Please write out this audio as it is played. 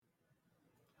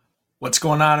What's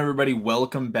going on, everybody?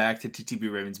 Welcome back to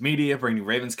TTB Ravens Media, bringing you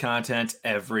Ravens content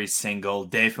every single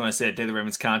day. If you want to stay daily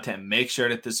Ravens content, make sure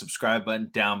to hit the subscribe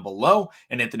button down below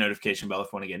and hit the notification bell if you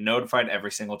want to get notified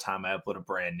every single time I upload a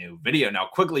brand new video. Now,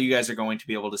 quickly, you guys are going to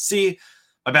be able to see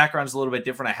my background's a little bit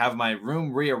different. I have my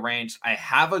room rearranged. I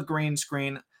have a green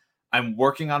screen. I'm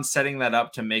working on setting that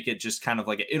up to make it just kind of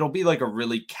like it'll be like a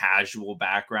really casual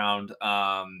background.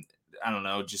 I don't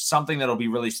know, just something that'll be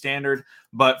really standard.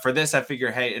 But for this, I figure,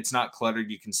 hey, it's not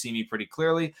cluttered. You can see me pretty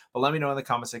clearly. But let me know in the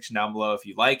comment section down below if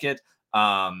you like it.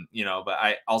 But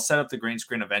I'll set up the green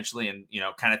screen eventually and,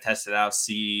 kind of test it out,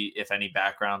 see if any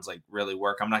backgrounds like really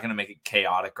work. I'm not going to make it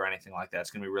chaotic or anything like that.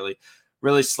 It's going to be really,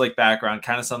 really slick background,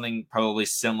 kind of something probably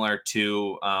similar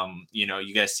to,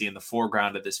 you guys see in the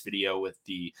foreground of this video with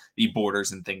the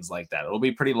borders and things like that. It'll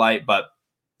be pretty light, but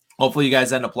hopefully you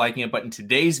guys end up liking it. But in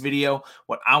today's video,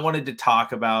 what I wanted to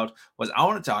talk about was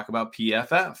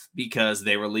PFF because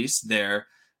they released their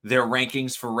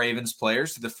rankings for Ravens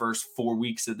players for the first 4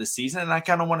 weeks of the season, and I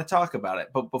kind of want to talk about it.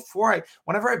 But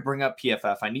whenever I bring up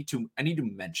PFF, I need to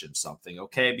mention something,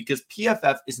 okay? Because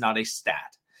PFF is not a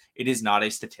stat. It is not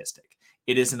a statistic.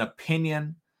 It is an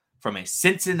opinion from a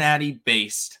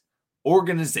Cincinnati-based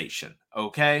organization,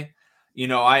 okay?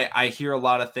 I hear a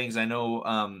lot of things. I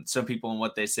know some people and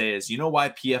what they say is, why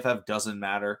PFF doesn't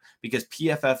matter? Because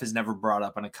PFF is never brought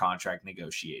up in a contract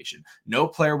negotiation. No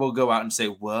player will go out and say,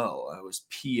 well, I was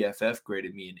PFF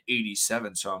graded me an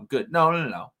 87, so I'm good.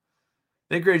 No.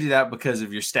 They grade you that because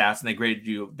of your stats and they graded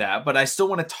you that. But I still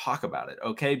want to talk about it,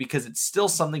 okay? Because it's still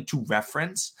something to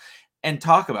reference and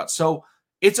talk about. So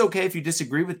it's okay if you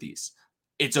disagree with these.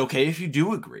 It's okay if you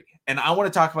do agree. And I want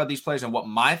to talk about these players and what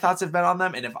my thoughts have been on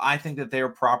them and if I think that they are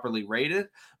properly rated.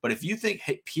 But if you think,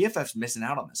 hey, PFF's missing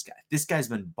out on this guy's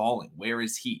been balling. Where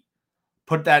is he?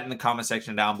 Put that in the comment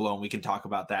section down below and we can talk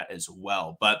about that as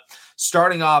well. But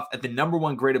starting off at the number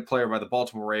one graded player by the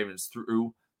Baltimore Ravens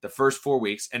through the first 4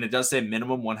 weeks, and it does say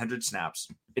minimum 100 snaps,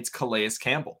 it's Calais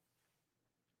Campbell.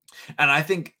 And I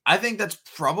think that's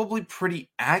probably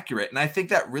pretty accurate. And I think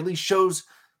that really shows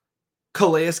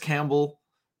Calais Campbell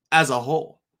as a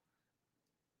whole.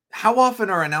 How often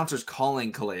are announcers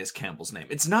calling Calais Campbell's name?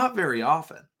 It's not very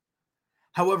often.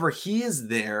 However, he is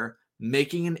there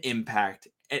making an impact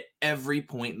at every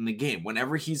point in the game.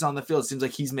 Whenever he's on the field, it seems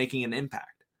like he's making an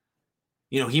impact.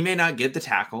 He may not get the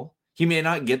tackle, he may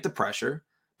not get the pressure,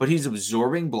 but he's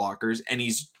absorbing blockers and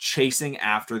he's chasing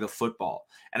after the football.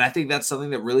 And I think that's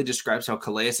something that really describes how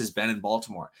Calais has been in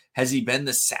Baltimore. Has he been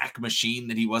the sack machine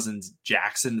that he was in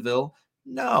Jacksonville?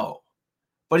 No.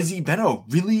 But has he been a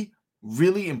really,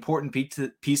 really important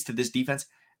piece to this defense?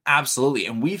 Absolutely.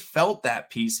 And we felt that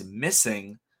piece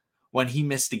missing when he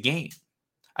missed a game.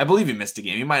 I believe he missed a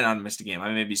game. He might not have missed a game.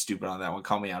 I may be stupid on that one.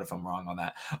 Call me out if I'm wrong on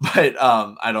that. But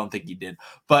I don't think he did.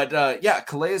 But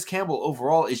Calais Campbell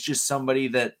overall is just somebody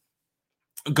that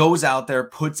goes out there,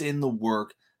 puts in the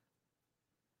work,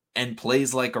 and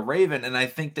plays like a Raven. And I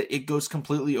think that it goes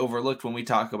completely overlooked when we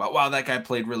talk about, wow, that guy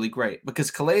played really great.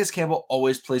 Because Calais Campbell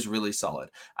always plays really solid.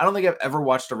 I don't think I've ever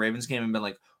watched a Ravens game and been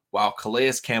like, wow,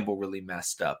 Calais Campbell really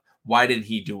messed up. Why didn't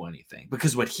he do anything?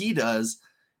 Because what he does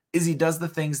is he does the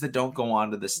things that don't go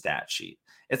onto the stat sheet.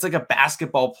 It's like a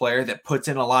basketball player that puts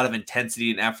in a lot of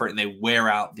intensity and effort and they wear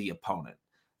out the opponent.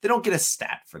 They don't get a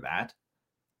stat for that.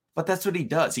 But that's what he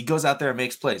does. He goes out there and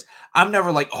makes plays. I'm never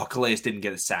like, oh, Calais didn't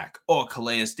get a sack. Oh,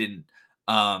 Calais didn't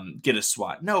get a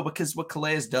swat. No, because what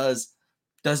Calais does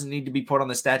doesn't need to be put on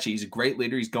the stat sheet. He's a great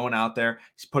leader. He's going out there.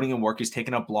 He's putting in work. He's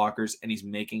taking up blockers, and he's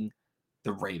making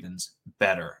the Ravens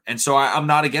better. And so I'm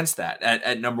not against that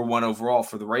at number one overall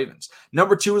for the Ravens.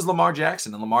 Number two is Lamar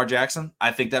Jackson. And Lamar Jackson,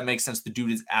 I think that makes sense. The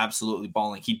dude is absolutely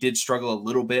balling. He did struggle a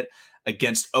little bit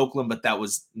against Oakland, but that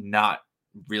was not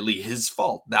really his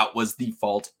fault. That was the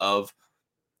fault of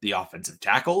the offensive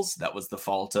tackles. That was the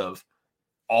fault of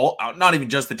not even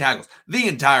just the tackles, the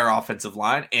entire offensive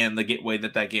line and the way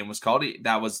that game was called.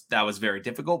 That was very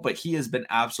difficult, but he has been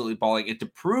absolutely balling. And to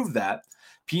prove that,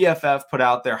 PFF put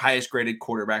out their highest graded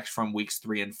quarterbacks from weeks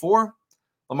 3 and 4.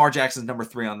 Lamar Jackson's number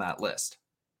 3 on that list.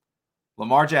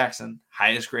 Lamar Jackson,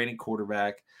 highest graded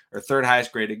quarterback, or third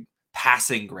highest graded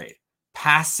passing grade.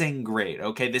 Passing grade.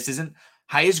 Okay, this isn't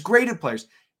highest graded players.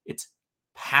 It's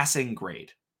passing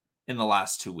grade in the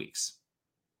last 2 weeks.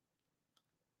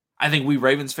 I think we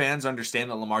Ravens fans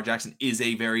understand that Lamar Jackson is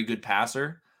a very good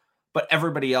passer, but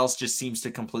everybody else just seems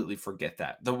to completely forget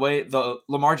that. The way the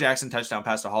Lamar Jackson touchdown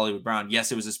pass to Hollywood Brown,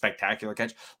 yes, it was a spectacular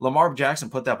catch. Lamar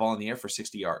Jackson put that ball in the air for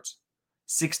 60 yards.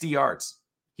 60 yards.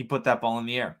 He put that ball in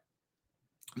the air.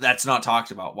 That's not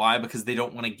talked about. Why? Because they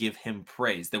don't want to give him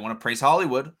praise. They want to praise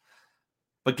Hollywood.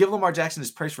 But give Lamar Jackson his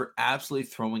praise for absolutely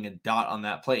throwing a dot on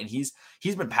that play. And he's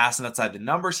been passing outside the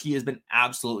numbers. He has been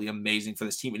absolutely amazing for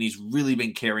this team. And he's really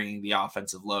been carrying the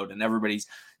offensive load. And everybody's,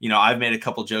 I've made a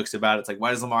couple jokes about it. It's like,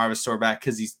 why does Lamar have a sore back?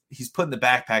 Because he's putting the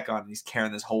backpack on and he's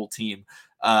carrying this whole team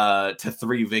to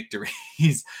 3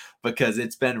 victories because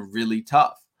it's been really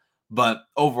tough. But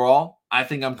overall, I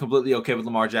think I'm completely okay with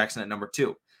Lamar Jackson at number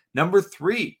 2. Number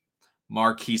 3,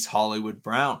 Marquise Hollywood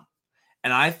Brown.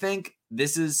 And I think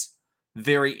this is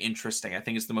very interesting. I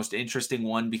think it's the most interesting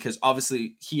one because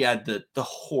obviously he had the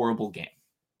horrible game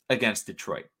against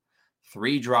Detroit.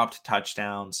 3 dropped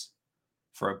touchdowns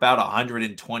for about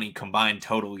 120 combined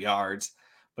total yards,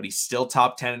 but he's still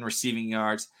top 10 in receiving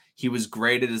yards. He was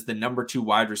graded as the number 2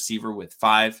 wide receiver with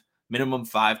minimum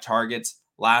 5 targets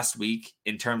last week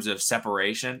in terms of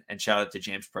separation. And shout out to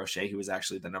James Prochet, who was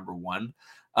actually the number 1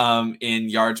 in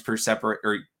yards per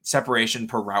separation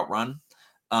per route run.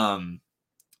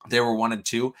 They were 1 and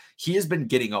 2. He has been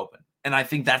getting open. And I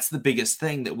think that's the biggest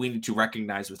thing that we need to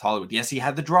recognize with Hollywood. Yes, he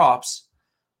had the drops,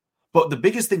 but the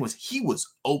biggest thing was he was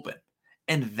open.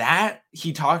 And that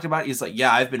he talked about, he's like,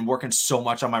 yeah, I've been working so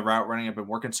much on my route running. I've been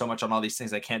working so much on all these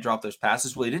things. I can't drop those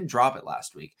passes. Well, he didn't drop it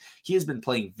last week. He has been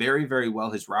playing very, very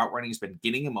well. His route running has been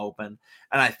getting him open.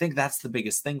 And I think that's the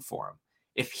biggest thing for him.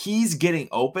 If he's getting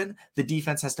open, the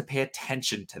defense has to pay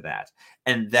attention to that.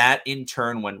 And that, in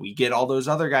turn, when we get all those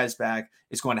other guys back,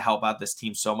 is going to help out this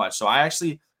team so much. So I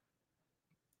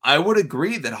would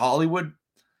agree that Hollywood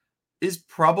is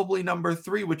probably number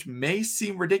 3, which may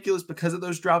seem ridiculous because of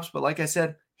those drops. But like I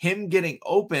said, him getting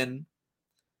open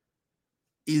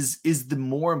is the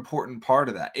more important part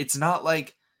of that. It's not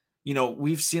like,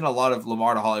 we've seen a lot of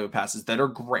Lamar to Hollywood passes that are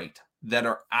great, that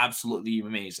are absolutely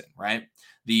amazing, right?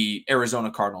 The Arizona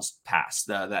Cardinals pass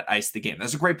that iced the game.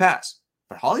 That's a great pass.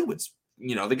 But Hollywood's,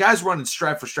 the guy's running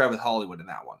stride for stride with Hollywood in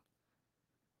that one.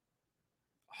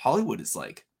 Hollywood is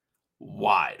like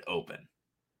wide open.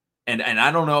 And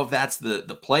I don't know if that's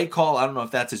the play call. I don't know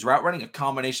if that's his route running, a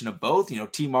combination of both.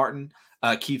 T. Martin,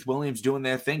 Keith Williams doing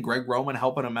their thing, Greg Roman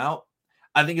helping him out.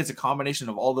 I think it's a combination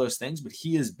of all those things, but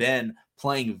he has been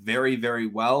playing very, very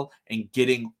well and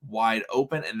getting wide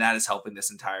open, and that is helping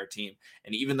this entire team.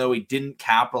 And even though he didn't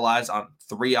capitalize on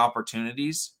 3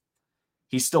 opportunities,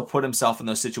 he still put himself in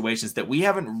those situations that we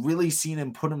haven't really seen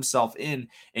him put himself in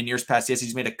years past. Yes,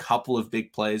 he's made a couple of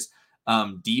big plays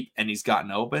deep, and he's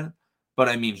gotten open. But,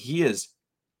 I mean, he's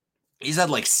had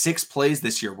like 6 plays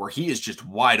this year where he is just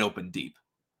wide open deep.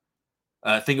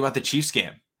 Think about the Chiefs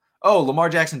game. Oh, Lamar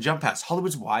Jackson jump pass.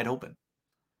 Hollywood's wide open.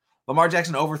 Lamar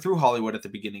Jackson overthrew Hollywood at the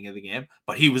beginning of the game,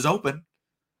 but he was open.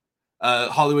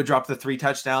 Hollywood dropped the 3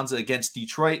 touchdowns against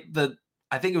Detroit.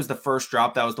 I think it was the first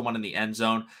drop. That was the one in the end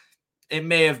zone. It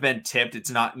may have been tipped.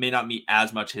 May not be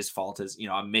as much his fault as,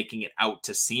 I'm making it out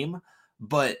to seem,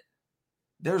 but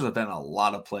there's been a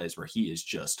lot of plays where he is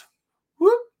just,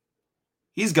 whoop,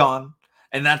 he's gone.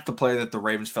 And that's the player that the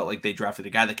Ravens felt like they drafted, a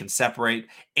guy that can separate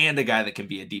and a guy that can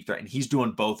be a deep threat. And he's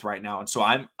doing both right now. And so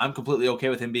I'm completely okay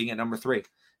with him being at number 3.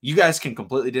 You guys can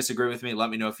completely disagree with me. Let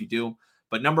me know if you do.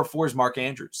 But number 4 is Mark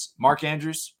Andrews. Mark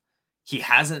Andrews, his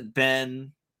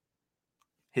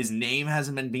name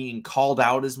hasn't been being called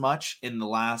out as much in the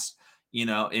last,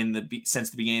 since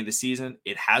the beginning of the season.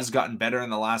 It has gotten better in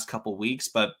the last couple weeks,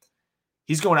 but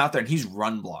he's going out there and he's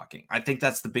run blocking. I think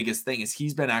that's the biggest thing, is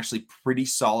he's been actually pretty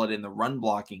solid in the run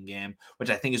blocking game, which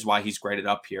I think is why he's graded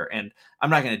up here. And I'm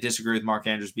not going to disagree with Mark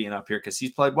Andrews being up here because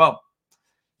he's played well.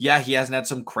 Yeah, he hasn't had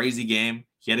some crazy game.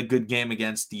 He had a good game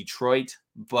against Detroit,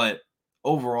 but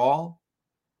overall,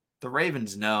 the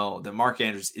Ravens know that Mark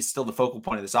Andrews is still the focal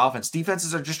point of this offense.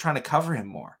 Defenses are just trying to cover him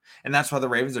more. And that's why the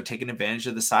Ravens are taking advantage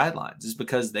of the sidelines, is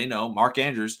because they know Mark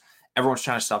Andrews, everyone's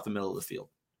trying to stop the middle of the field.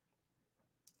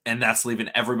 And that's leaving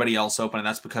everybody else open, and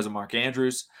that's because of Mark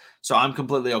Andrews. So I'm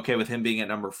completely okay with him being at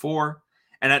number 4.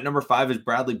 And at number 5 is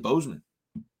Bradley Bozeman.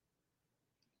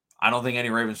 I don't think any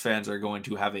Ravens fans are going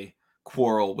to have a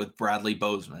quarrel with Bradley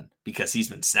Bozeman because he's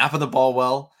been snapping the ball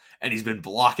well, and he's been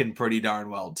blocking pretty darn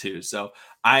well too. So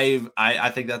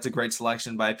I think that's a great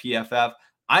selection by PFF.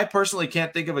 I personally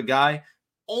can't think of a guy.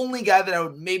 Only guy that I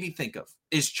would maybe think of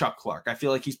is Chuck Clark. I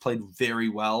feel like he's played very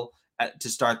well to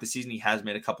start the season. He has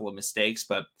made a couple of mistakes,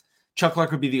 but Chuck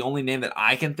Clark would be the only name that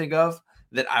I can think of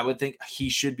that I would think he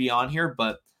should be on here.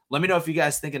 But let me know if you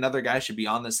guys think another guy should be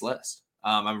on this list.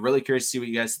 I'm really curious to see what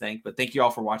you guys think, but thank you all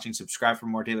for watching. Subscribe for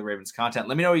more Daily Ravens content.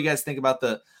 Let me know what you guys think about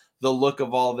the look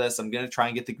of all of this. I'm going to try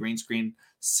and get the green screen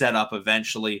set up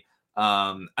eventually.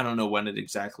 I don't know when it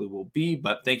exactly will be,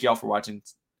 but thank you all for watching,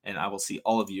 and I will see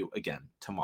all of you again tomorrow.